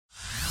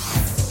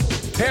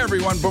Hey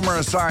everyone, Boomer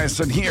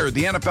Esiason here.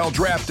 The NFL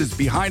draft is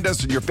behind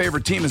us and your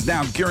favorite team is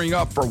now gearing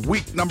up for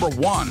week number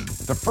 1.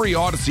 The free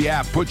Odyssey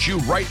app puts you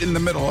right in the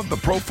middle of the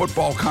pro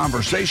football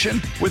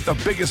conversation with the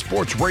biggest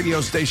sports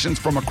radio stations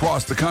from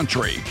across the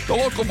country. The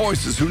local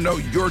voices who know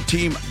your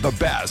team the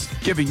best,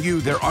 giving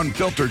you their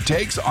unfiltered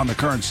takes on the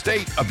current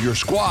state of your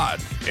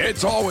squad.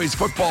 It's always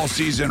football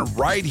season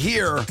right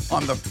here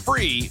on the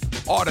free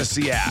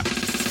Odyssey app.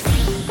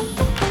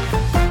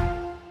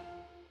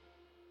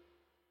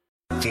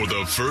 For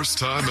the first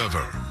time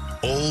ever,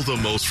 all the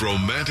most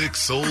romantic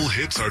soul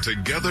hits are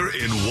together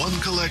in one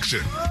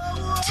collection.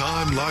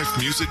 Time Life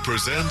Music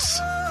presents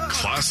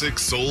Classic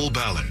Soul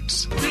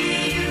Ballads.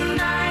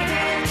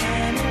 Reunited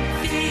and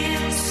it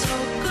feels so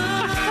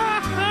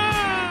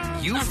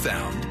good. You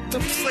found the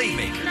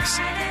Playmakers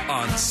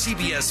on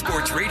CBS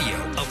Sports Radio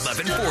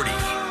 1140.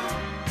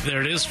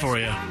 There it is for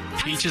you.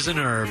 Peaches and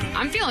herb.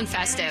 I'm feeling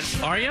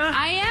festive. Are you?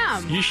 I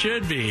am. You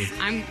should be.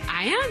 I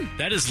am.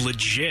 That is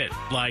legit.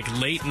 Like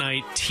late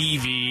night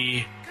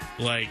TV.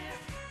 Like.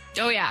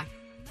 Oh yeah.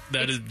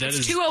 That is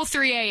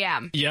 2:03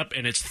 a.m. Yep,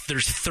 and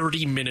there's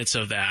 30 minutes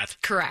of that.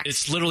 Correct.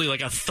 It's literally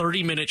like a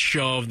 30-minute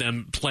show of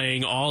them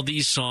playing all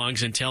these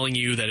songs and telling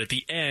you that at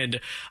the end,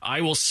 I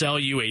will sell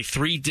you a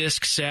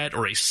 3-disc set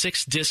or a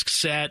 6-disc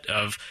set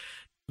of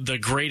the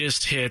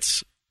greatest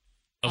hits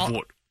of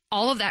what.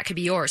 All of that could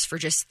be yours for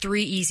just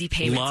 3 easy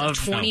payments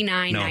of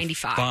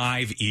 $29.95.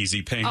 5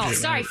 easy payments. Oh,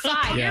 sorry,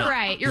 5. Yeah.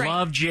 You're right.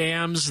 Love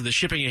Jams. The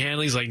shipping and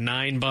handling is like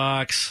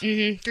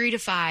 $9. 3 to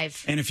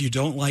 5. And if you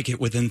don't like it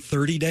within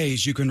 30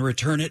 days, you can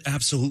return it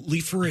absolutely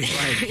free.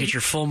 Right, get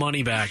your full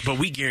money back. But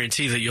we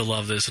guarantee that you'll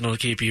love this, and it'll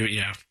keep you,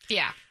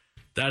 Yeah.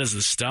 That is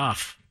the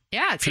stuff.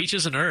 Yeah. It's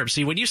Peaches and herbs.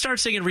 See, when you start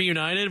singing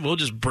Reunited, we'll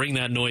just bring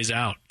that noise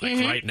out, like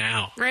right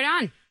now. right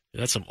on.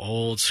 That's some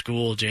old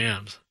school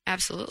jams.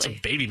 Absolutely. Some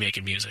baby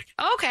making music.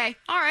 Okay.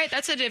 All right.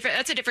 That's a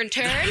different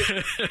turn.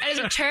 That is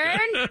a turn.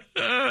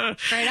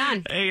 Right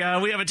on. Hey,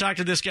 we haven't talked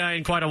to this guy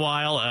in quite a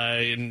while,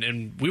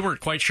 and we weren't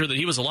quite sure that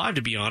he was alive,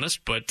 to be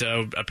honest, but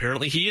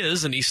apparently he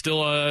is, and he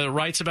still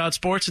writes about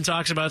sports and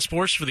talks about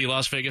sports for the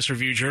Las Vegas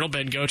Review-Journal.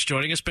 Ben Gotz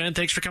joining us. Ben,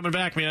 thanks for coming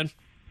back, man.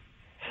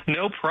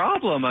 No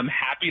problem. I'm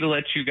happy to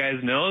let you guys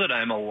know that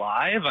I'm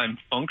alive, I'm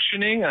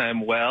functioning,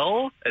 I'm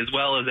well as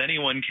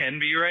anyone can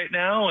be right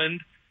now, and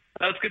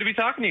it's good to be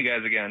talking to you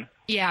guys again.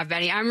 Yeah,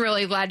 Benny, I'm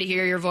really glad to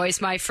hear your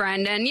voice, my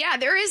friend. And yeah,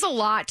 there is a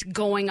lot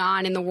going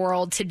on in the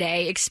world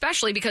today,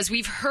 especially because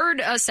we've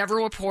heard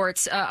several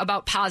reports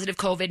about positive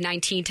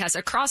COVID-19 tests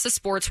across the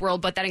sports world,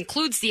 but that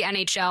includes the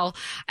NHL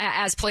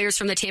as players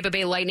from the Tampa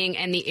Bay Lightning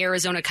and the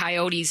Arizona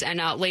Coyotes,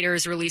 and later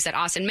is released that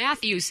Austin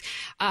Matthews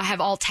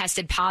have all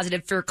tested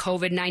positive for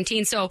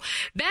COVID-19. So,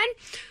 Ben,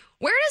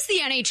 where does the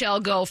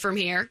NHL go from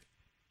here?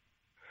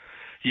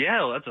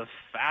 Yeah, well, that's a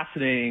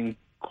fascinating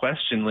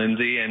question,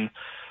 Lindsay, and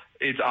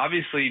it's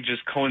obviously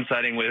just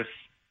coinciding with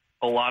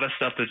a lot of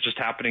stuff that's just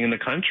happening in the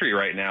country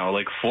right now.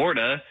 Like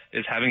Florida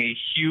is having a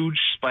huge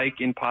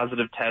spike in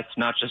positive tests,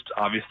 not just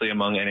obviously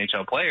among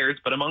NHL players,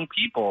 but among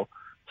people.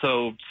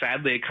 So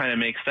sadly, it kind of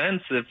makes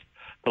sense if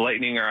the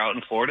Lightning are out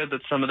in Florida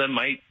that some of them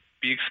might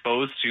be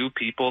exposed to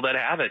people that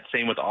have it.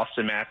 Same with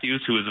Austin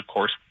Matthews, who is, of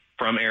course,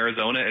 from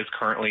Arizona, is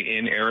currently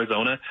in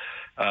Arizona,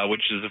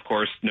 which is, of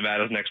course,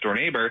 Nevada's next-door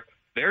neighbor.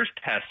 Their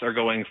tests are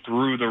going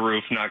through the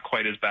roof, not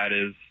quite as bad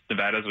as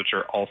Nevada's, which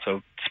are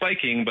also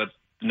spiking, but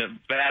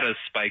Nevada's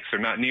spikes are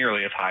not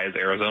nearly as high as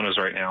Arizona's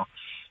right now.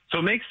 So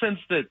it makes sense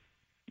that,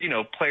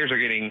 players are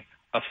getting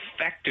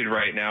affected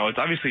right now. It's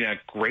obviously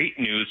not great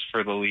news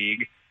for the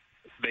league.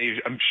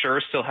 They, I'm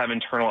sure, still have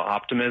internal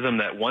optimism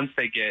that once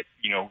they get,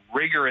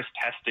 rigorous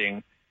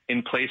testing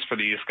in place for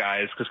these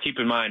guys, because keep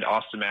in mind,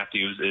 Austin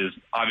Matthews is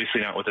obviously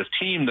not with his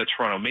team, the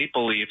Toronto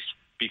Maple Leafs,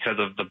 because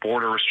of the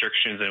border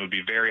restrictions, and it would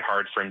be very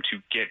hard for him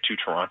to get to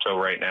Toronto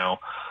right now.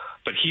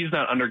 But he's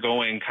not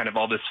undergoing kind of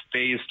all this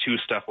phase 2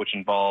 stuff, which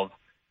involves,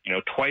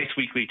 twice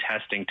weekly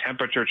testing,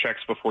 temperature checks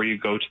before you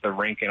go to the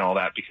rink and all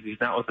that, because he's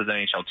not with his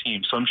NHL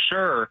team. So I'm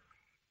sure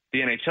the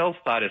NHL's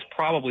thought is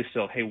probably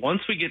still, hey, once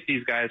we get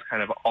these guys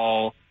kind of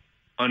all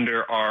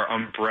under our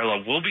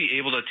umbrella, we'll be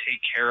able to take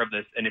care of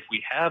this. And if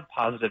we have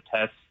positive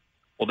tests,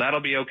 well, that'll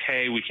be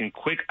okay. We can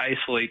quick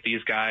isolate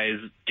these guys,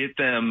 get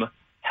them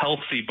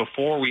healthy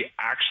before we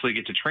actually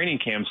get to training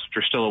camps,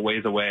 which are still a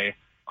ways away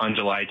on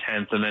July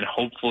 10th. And then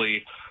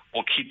hopefully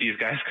we'll keep these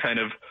guys kind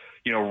of,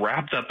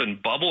 wrapped up in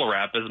bubble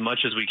wrap as much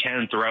as we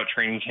can throughout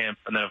training camp.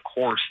 And then, of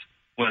course,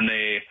 when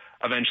they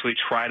eventually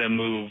try to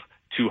move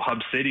to hub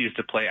cities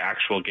to play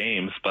actual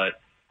games. But,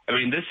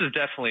 this is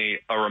definitely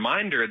a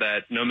reminder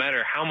that no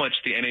matter how much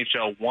the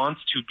NHL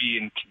wants to be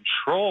in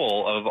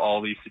control of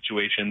all these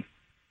situations,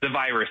 the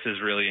virus is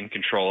really in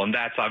control. And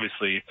that's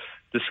obviously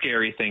the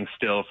scary thing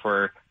still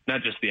for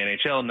not just the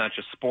NHL, not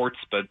just sports,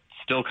 but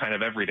still kind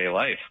of everyday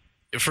life.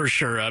 For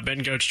sure. Ben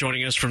Gotz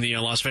joining us from the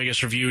Las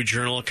Vegas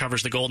Review-Journal,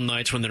 covers the Golden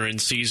Knights when they're in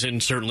season.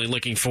 Certainly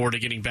looking forward to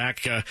getting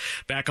back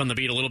on the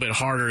beat a little bit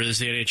harder as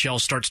the NHL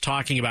starts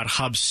talking about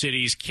hub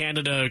cities.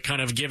 Canada kind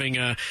of giving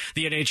the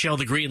NHL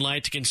the green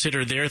light to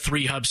consider their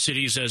 3 hub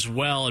cities as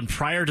well. And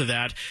prior to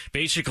that,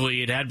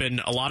 basically it had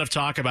been a lot of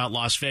talk about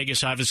Las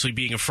Vegas obviously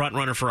being a front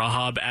runner for a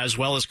hub, as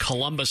well as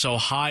Columbus,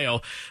 Ohio.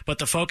 But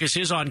the focus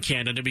is on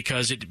Canada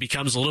because it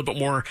becomes a little bit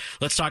more,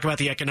 let's talk about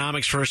the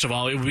economics first of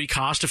all. It would be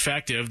cost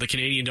effective. The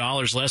Canadian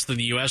dollar less than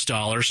the U.S.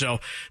 dollar,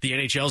 so the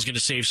NHL is going to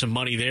save some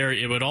money there.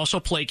 It would also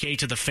placate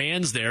to the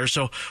fans there.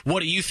 So what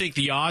do you think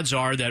the odds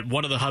are that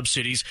one of the hub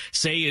cities,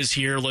 say, is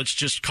here, let's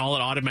just call it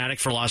automatic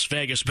for Las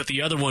Vegas, but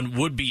the other one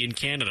would be in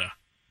Canada?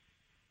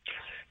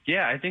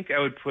 Yeah, I think I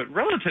would put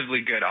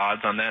relatively good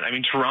odds on that. I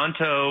mean,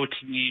 Toronto,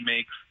 to me,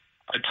 makes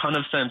a ton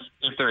of sense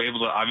if they're able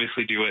to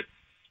obviously do it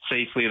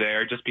safely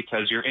there, just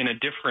because you're in a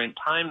different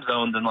time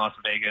zone than Las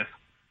Vegas.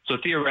 So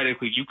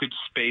theoretically, you could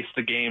space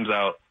the games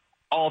out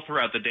all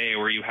throughout the day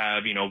where you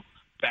have,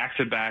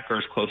 back-to-back or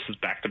as close as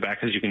back-to-back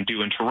as you can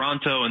do in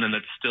Toronto, and then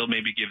that still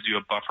maybe gives you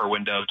a buffer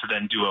window to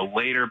then do a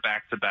later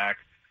back-to-back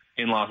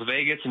in Las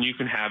Vegas, and you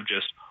can have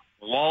just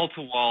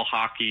wall-to-wall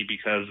hockey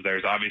because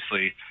there's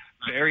obviously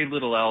very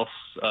little else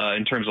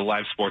in terms of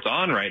live sports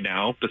on right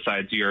now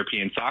besides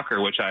European soccer,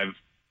 which I've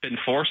been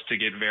forced to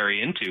get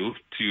very into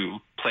to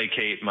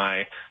placate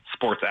my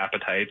sports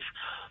appetites.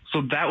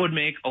 So that would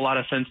make a lot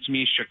of sense to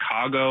me.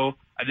 Chicago,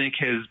 I think,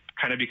 has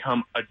kind of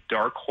become a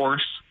dark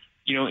horse,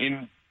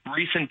 in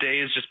recent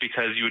days, just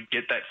because you would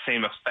get that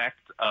same effect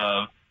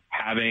of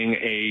having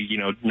a,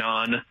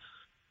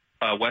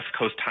 non-West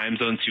Coast time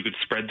zone, so you could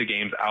spread the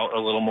games out a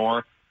little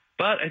more.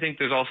 But I think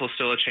there's also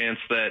still a chance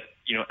that,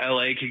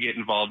 LA could get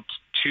involved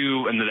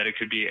too, and that it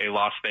could be a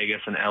Las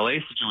Vegas and LA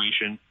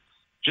situation,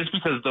 just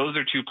because those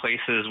are 2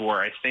 places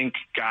where I think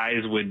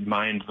guys would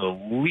mind the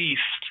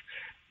least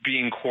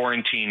being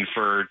quarantined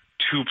for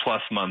 2+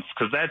 months,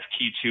 because that's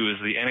key too, is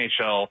the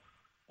NHL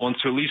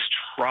wants to at least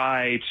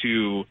try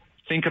to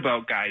think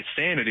about guys'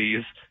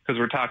 sanities, because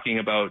we're talking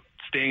about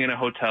staying in a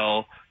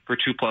hotel for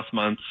 2+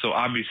 months. So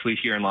obviously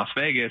here in Las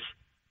Vegas,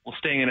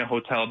 staying in a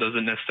hotel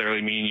doesn't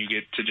necessarily mean you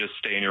get to just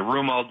stay in your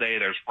room all day.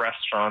 There's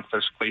restaurants,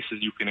 there's places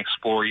you can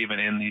explore even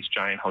in these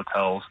giant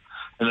hotels.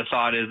 And the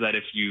thought is that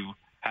if you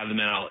have them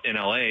in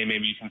LA,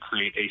 maybe you can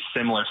create a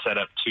similar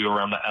setup too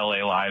around the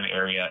LA Live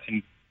area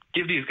and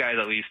give these guys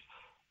at least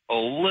a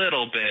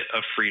little bit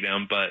of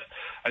freedom. But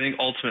I think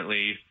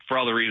ultimately, for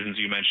all the reasons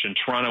you mentioned,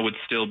 Toronto would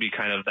still be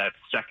kind of that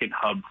second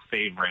hub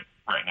favorite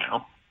right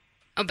now.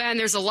 Oh, Ben,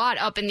 there's a lot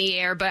up in the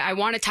air, but I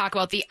want to talk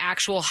about the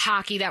actual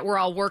hockey that we're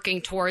all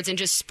working towards and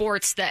just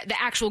sports, the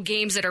actual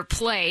games that are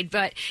played.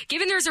 But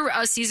given there's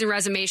a season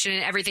resumption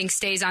and everything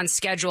stays on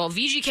schedule,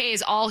 VGK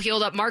is all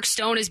healed up. Mark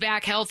Stone is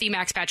back healthy.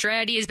 Max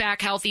Pacioretty is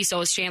back healthy. So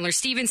is Chandler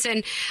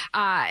Stevenson.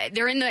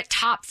 They're in the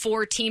top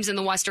 4 teams in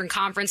the Western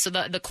Conference. So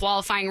the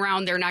qualifying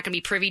round, they're not going to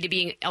be privy to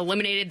being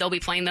eliminated. They'll be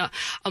playing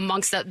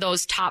amongst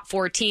those top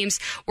 4 teams.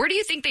 Where do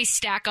you think they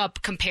stack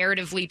up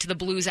comparatively to the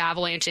Blues,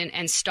 Avalanche,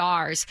 and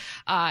Stars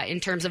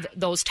in terms of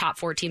those top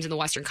 4 teams in the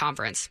Western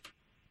Conference?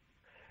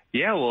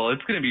 Yeah, well,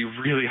 it's going to be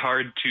really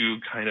hard to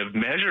kind of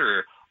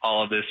measure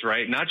all of this,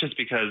 right? Not just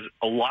because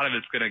a lot of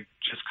it's going to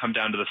just come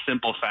down to the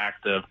simple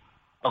fact of,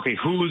 okay,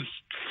 who's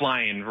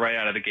flying right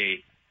out of the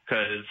gate?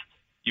 Because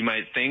you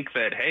might think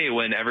that, hey,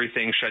 when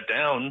everything shut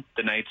down,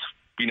 the Knights,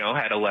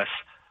 had a less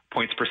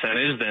points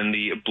percentage than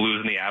the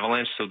Blues and the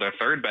Avalanche, so they're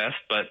third best,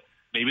 but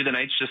maybe the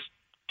Knights just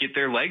get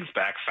their legs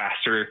back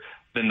faster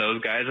than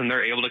those guys, and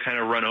they're able to kind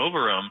of run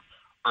over them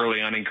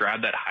early on and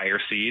grab that higher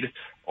seed,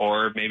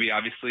 or maybe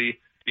obviously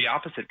the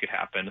opposite could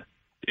happen.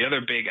 The other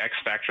big X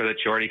factor that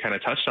you already kind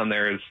of touched on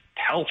there is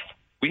health.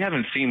 We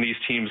haven't seen these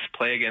teams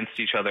play against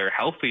each other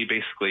healthy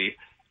basically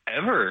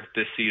ever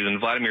this season.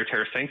 Vladimir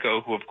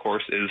Tarasenko, who of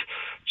course is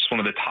just one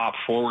of the top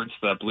forwards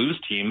for the Blues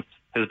team,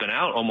 has been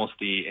out almost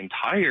the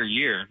entire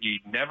year.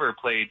 He never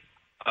played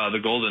the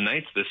Golden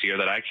Knights this year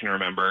that I can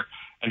remember.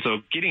 And so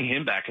getting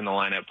him back in the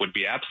lineup would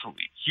be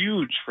absolutely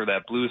huge for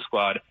that Blues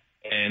squad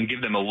and give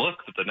them a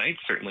look that the Knights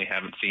certainly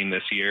haven't seen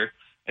this year.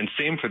 And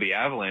same for the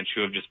Avalanche,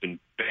 who have just been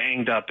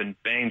banged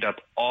up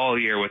all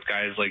year with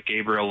guys like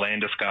Gabriel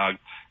Landeskog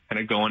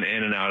kind of going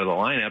in and out of the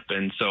lineup.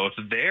 And so if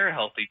they're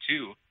healthy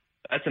too,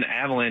 that's an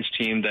Avalanche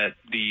team that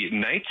the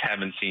Knights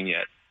haven't seen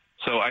yet.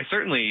 So I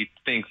certainly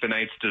think the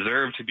Knights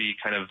deserve to be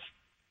kind of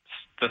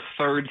the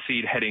 3rd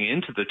seed heading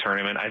into the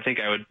tournament. I think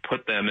I would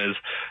put them as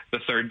the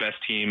 3rd best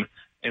team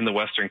in the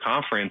Western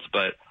Conference.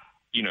 But,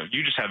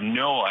 you just have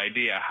no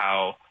idea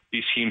how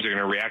these teams are going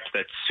to react to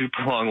that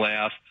super long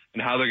layoff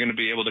and how they're going to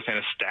be able to kind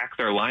of stack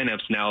their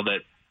lineups now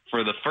that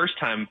for the first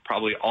time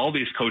probably all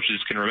these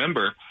coaches can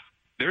remember,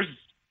 there's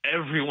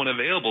everyone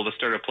available to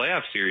start a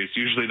playoff series.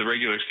 Usually the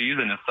regular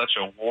season is such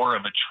a war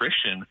of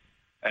attrition,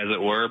 as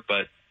it were,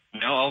 but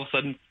now all of a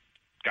sudden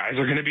guys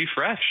are going to be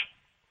fresh.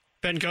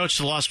 Ben Gotz,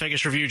 the Las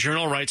Vegas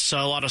Review-Journal, writes a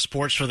lot of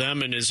sports for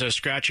them and is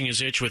scratching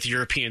his itch with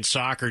European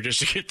soccer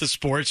just to get the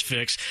sports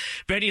fix.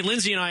 Benny,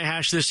 Lindsay and I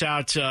hashed this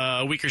out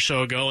a week or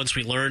so ago once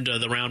we learned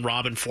the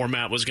round-robin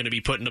format was going to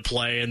be put into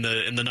play and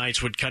the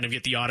Knights would kind of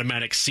get the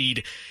automatic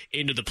seed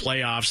into the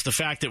playoffs. The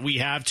fact that we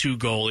have two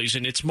goalies,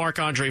 and it's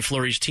Marc-Andre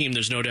Fleury's team,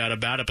 there's no doubt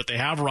about it, but they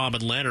have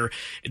Robin Lehner.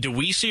 Do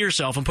we see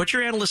yourself, and put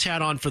your analyst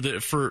hat on for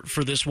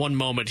this one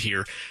moment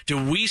here,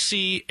 do we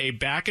see a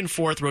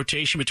back-and-forth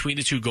rotation between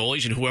the two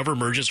goalies, and whoever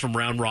emerges from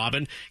round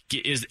robin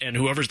and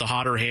whoever's the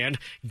hotter hand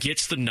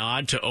gets the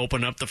nod to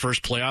open up the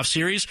first playoff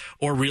series?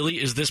 Or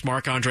really is this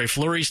Marc-Andre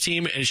Fleury's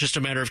team and it's just a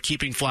matter of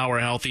keeping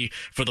Flower healthy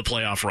for the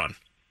playoff run?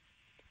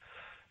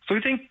 So I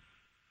think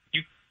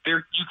you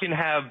can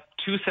have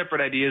two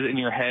separate ideas in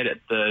your head at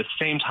the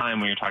same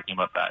time when you're talking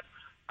about that.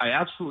 I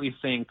absolutely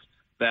think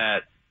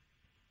that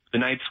the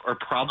Knights are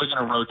probably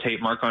going to rotate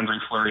Marc-Andre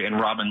Fleury and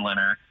Robin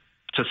Lehner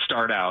to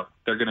start out.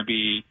 They're going to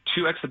be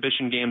 2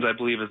 exhibition games, I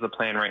believe, is the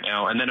plan right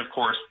now. And then, of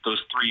course,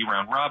 those 3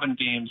 round-robin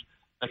games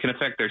that can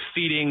affect their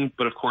seeding,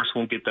 but, of course,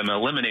 won't get them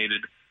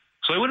eliminated.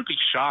 So I wouldn't be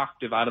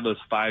shocked if out of those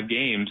 5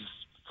 games,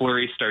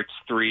 Fleury starts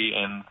 3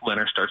 and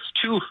Lehner starts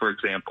 2, for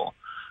example.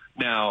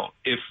 Now,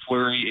 if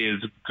Fleury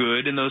is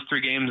good in those 3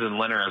 games and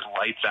Lehner is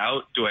lights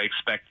out, do I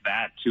expect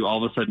that to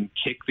all of a sudden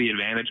kick the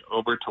advantage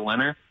over to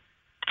Lehner?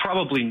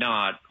 Probably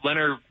not.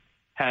 Lehner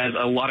has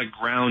a lot of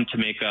ground to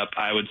make up,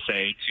 I would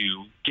say,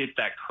 to get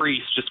that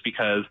crease just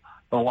because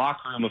the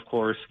locker room, of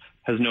course,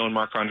 has known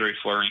Marc-Andre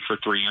Fleury for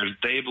 3 years.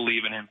 They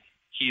believe in him.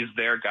 He's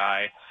their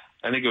guy.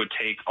 I think it would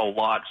take a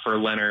lot for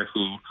Lehner,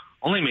 who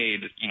only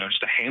made,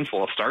 just a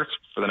handful of starts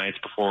for the Knights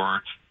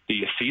before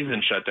the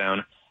season shut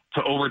down,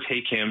 to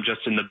overtake him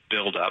just in the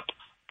build-up.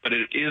 But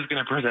it is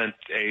going to present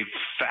a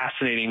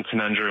fascinating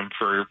conundrum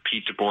for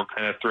Pete DeBoer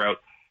kind of throughout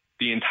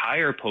the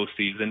entire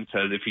postseason,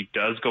 because if he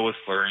does go with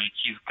Fleury,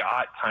 he's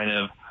got kind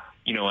of,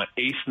 an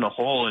ace in the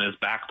hole in his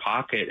back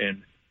pocket.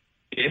 And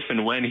if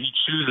and when he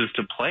chooses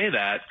to play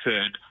that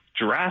could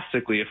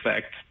drastically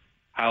affect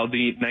how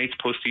the Knights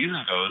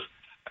postseason goes.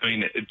 I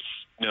mean, it's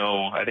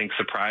I think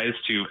surprise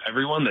to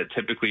everyone that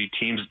typically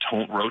teams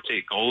don't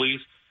rotate goalies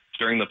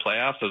during the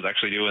playoffs. I was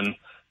actually doing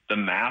the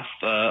math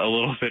a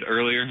little bit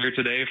earlier here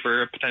today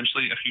for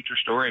potentially a future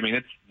story. I mean,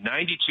 it's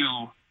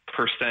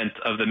 92%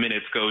 of the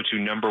minutes go to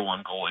number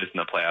 1 goalies in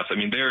the playoffs. I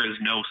mean, there is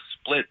no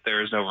split.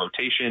 There is no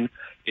rotation.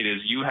 It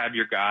is you have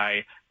your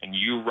guy and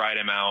you ride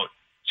him out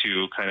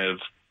to kind of,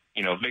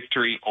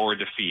 victory or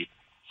defeat.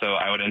 So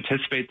I would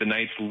anticipate the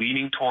Knights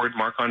leaning toward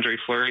Marc-Andre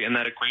Fleury in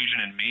that equation,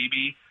 and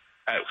maybe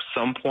at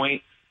some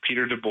point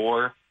Peter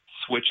DeBoer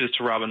switches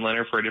to Robin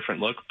Lehner for a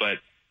different look, but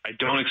I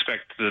don't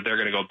expect that they're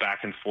going to go back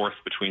and forth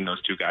between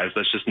those two guys.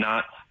 That's just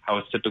not how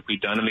it's typically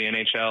done in the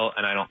NHL,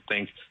 and I don't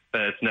think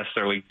that it's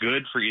necessarily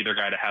good for either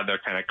guy to have their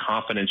kind of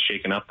confidence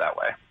shaken up that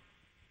way.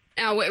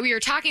 Now, we were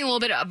talking a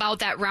little bit about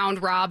that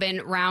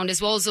round-robin round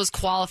as well as those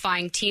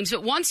qualifying teams,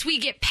 but once we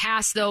get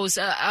past those,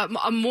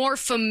 a more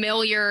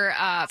familiar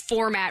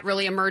format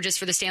really emerges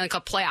for the Stanley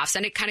Cup playoffs,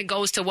 and it kind of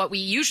goes to what we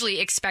usually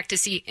expect to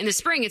see in the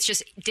spring. It's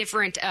just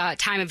different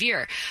time of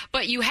year.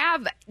 But you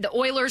have the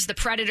Oilers, the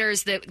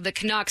Predators, the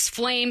Canucks,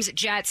 Flames,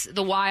 Jets,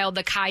 the Wild,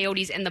 the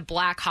Coyotes, and the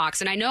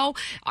Blackhawks. And I know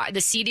the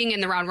seeding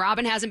in the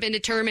round-robin hasn't been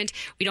determined.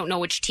 We don't know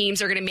which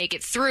teams are going to make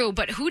it through,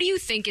 but who do you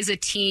think is a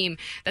team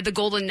that the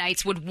Golden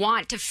Knights would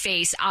want to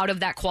face out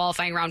of that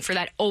qualifying round for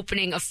that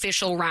opening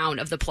official round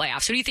of the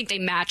playoffs? Who do you think they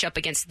match up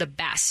against the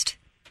best?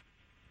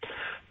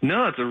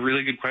 No, it's a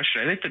really good question.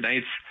 I think the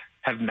Knights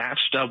have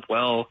matched up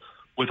well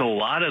with a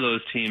lot of those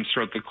teams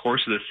throughout the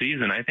course of the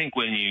season. I think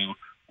when you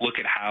look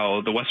at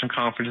how the Western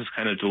Conference is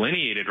kind of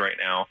delineated right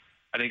now,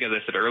 I think, as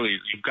I said earlier,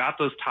 you've got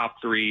those top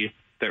 3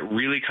 that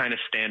really kind of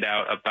stand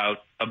out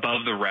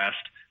above the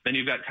rest. Then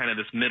you've got kind of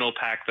this middle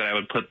pack that I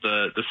would put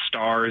the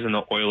Stars and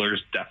the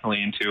Oilers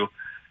definitely into.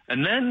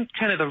 And then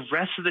kind of the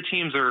rest of the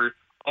teams are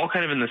all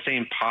kind of in the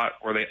same pot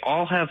where they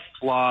all have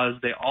flaws,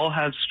 they all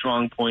have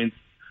strong points,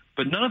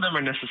 but none of them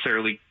are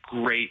necessarily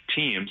great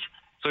teams.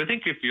 So I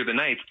think if you're the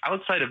Knights,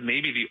 outside of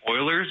maybe the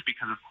Oilers,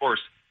 because of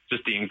course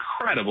just the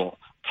incredible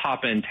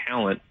top-end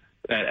talent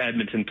that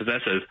Edmonton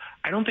possesses,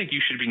 I don't think you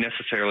should be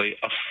necessarily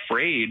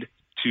afraid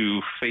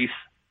to face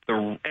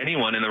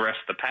anyone in the rest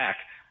of the pack.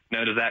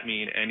 Now, does that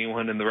mean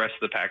anyone in the rest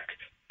of the pack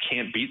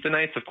can't beat the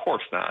Knights? Of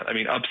course not. I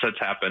mean, upsets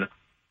happen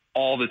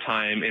all the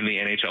time in the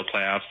NHL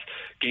playoffs.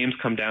 Games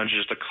come down to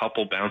just a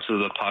couple bounces of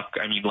the puck.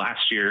 I mean,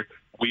 last year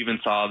we even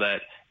saw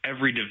that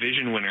every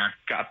division winner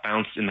got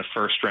bounced in the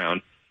first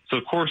round. So,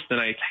 of course, the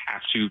Knights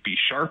have to be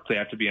sharp. They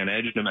have to be on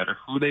edge no matter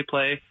who they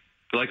play.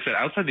 But like I said,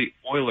 outside the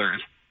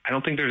Oilers, I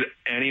don't think there's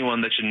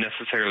anyone that should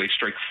necessarily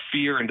strike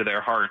fear into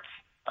their hearts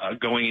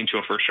going into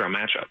a first-round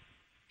matchup.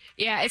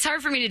 Yeah, it's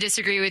hard for me to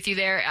disagree with you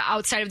there.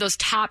 Outside of those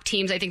top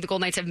teams, I think the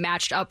Golden Knights have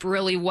matched up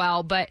really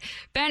well. But,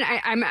 Ben,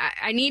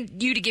 I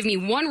need you to give me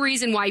one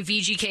reason why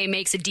VGK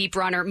makes a deep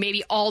run or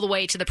maybe all the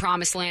way to the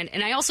promised land.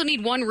 And I also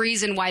need one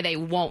reason why they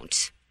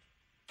won't.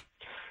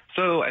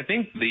 So I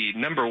think the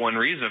number one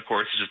reason, of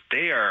course, is just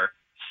they are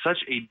such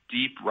a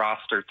deep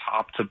roster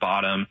top to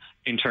bottom.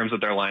 in terms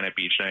of their lineup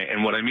each night.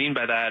 And what I mean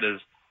by that is,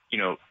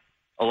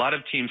 a lot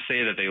of teams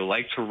say that they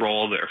like to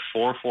roll their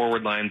 4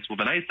 forward lines. Well,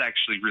 the Knights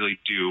actually really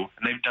do,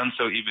 and they've done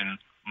so even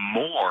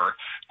more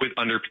with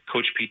under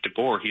Coach Pete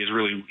DeBoer. He has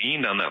really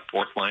leaned on that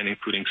fourth line,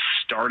 including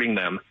starting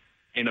them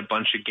in a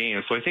bunch of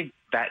games. So I think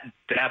that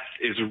depth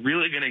is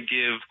really going to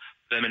give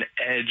them an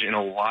edge in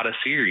a lot of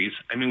series.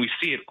 I mean, we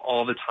see it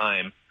all the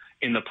time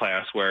in the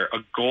playoffs where a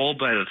goal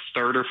by the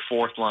third or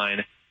fourth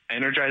line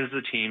energizes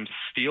the team,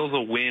 steals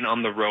a win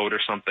on the road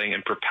or something,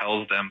 and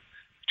propels them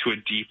to a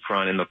deep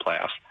run in the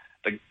playoffs.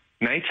 The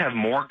Knights have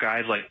more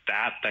guys like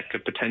that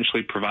could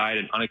potentially provide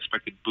an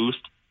unexpected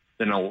boost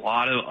than a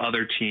lot of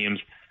other teams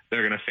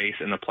they're going to face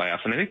in the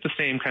playoffs. And I think the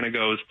same kind of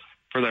goes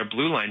for their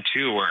blue line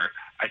too, where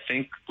I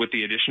think with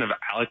the addition of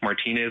Alec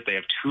Martinez, they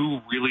have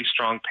 2 really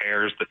strong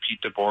pairs that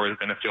Pete DeBoer is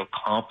going to feel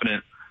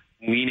confident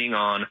leaning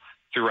on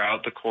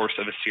throughout the course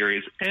of a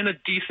series, and a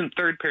decent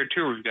third pair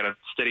too, where we've got a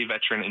steady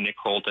veteran in Nick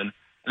Holton,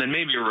 and then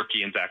maybe a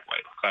rookie in Zach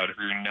Whitecloud,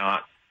 who you're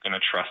not going to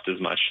trust as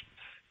much.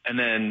 And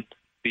then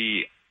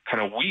the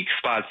kind of weak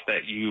spots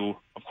that you,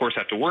 of course,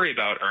 have to worry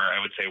about are,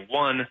 I would say,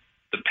 1,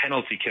 the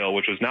penalty kill,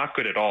 which was not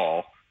good at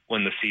all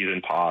when the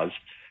season paused.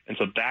 And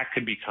so that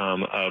could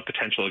become a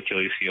potential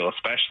Achilles heel,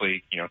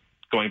 especially,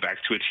 going back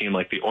to a team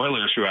like the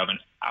Oilers, who have an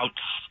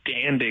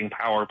outstanding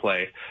power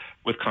play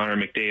with Connor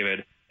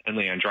McDavid and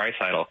Leon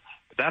Draisaitl.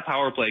 If that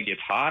power play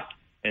gets hot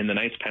and the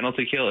Knights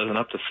penalty kill isn't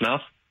up to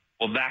snuff,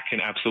 well, that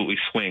can absolutely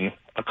swing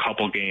a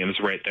couple games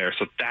right there.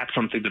 So that's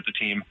something that the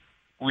team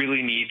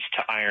really needs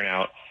to iron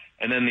out.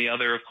 And then the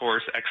other, of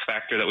course, X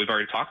factor that we've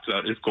already talked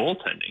about is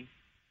goaltending.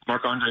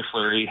 Marc-Andre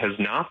Fleury has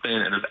not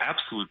been at his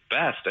absolute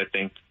best, I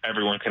think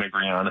everyone can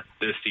agree on,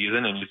 this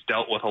season, and he's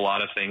dealt with a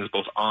lot of things,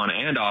 both on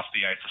and off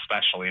the ice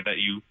especially, that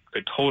you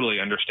could totally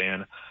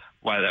understand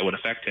why that would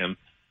affect him.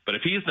 But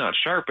if he's not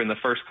sharp in the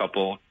first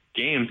couple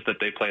games that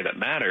they play that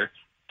matter,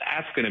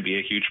 that's going to be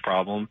a huge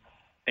problem.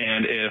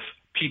 And if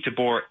Pete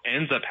DeBoer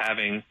ends up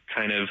having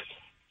kind of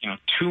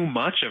too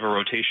much of a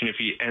rotation, if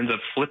he ends up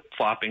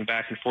flip-flopping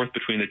back and forth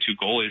between the 2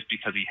 goalies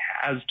because he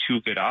has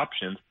 2 good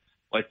options,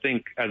 well, I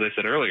think, as I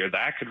said earlier,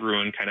 that could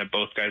ruin kind of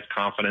both guys'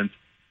 confidence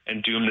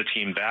and doom the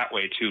team that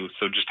way too.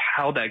 So just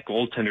how that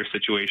goaltender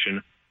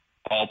situation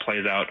all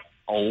plays out,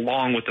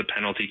 along with the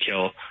penalty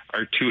kill,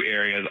 are 2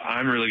 areas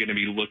I'm really going to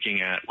be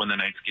looking at when the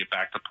Knights get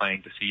back to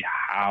playing to see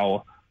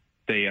how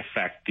they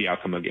affect the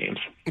outcome of games.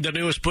 The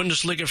newest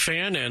Bundesliga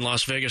fan and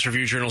Las Vegas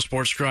Review-Journal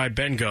sports scribe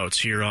Ben Gotz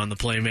here on the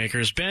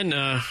Playmakers.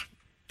 Ben,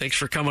 thanks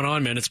for coming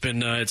on, man. It's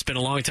been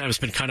a long time. It's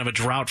been kind of a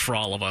drought for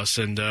all of us.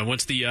 And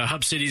once the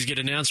hub cities get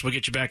announced, we'll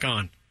get you back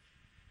on.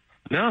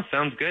 No,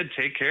 sounds good.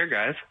 Take care,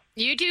 guys.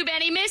 You too,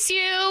 Benny. Miss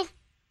you.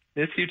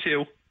 Miss you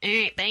too. All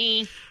right,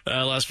 bye.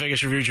 Las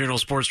Vegas Review-Journal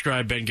sports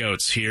scribe Ben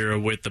Gotz here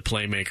with the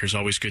Playmakers.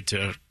 Always good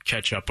to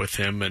catch up with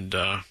him. And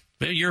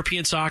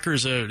European soccer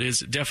is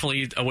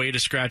definitely a way to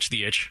scratch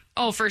the itch.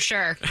 Oh, for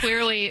sure.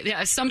 Clearly,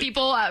 yeah, some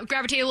people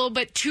gravitate a little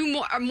bit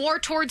more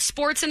towards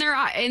sports in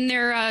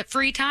their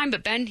free time.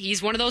 But Ben,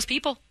 he's one of those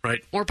people.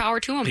 Right. More power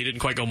to him. He didn't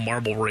quite go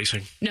marble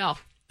racing. No.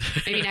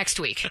 Maybe next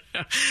week.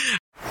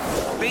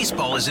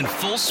 Baseball is in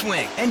full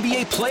swing.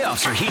 NBA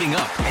playoffs are heating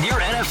up, and your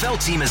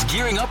NFL team is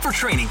gearing up for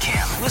training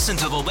camp. Listen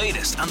to the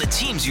latest on the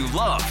teams you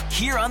love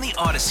here on the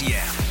Odyssey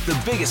app.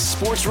 The biggest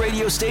sports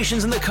radio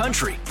stations in the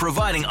country,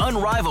 providing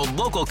unrivaled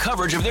local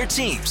coverage of their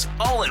teams,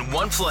 all in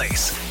one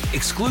place.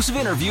 Exclusive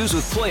interviews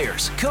with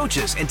players,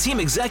 coaches, and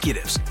team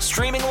executives,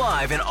 streaming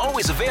live and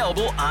always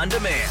available on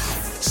demand.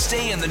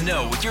 Stay in the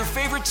know with your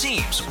favorite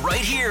teams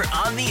right here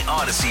on the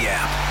Odyssey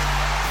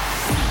app.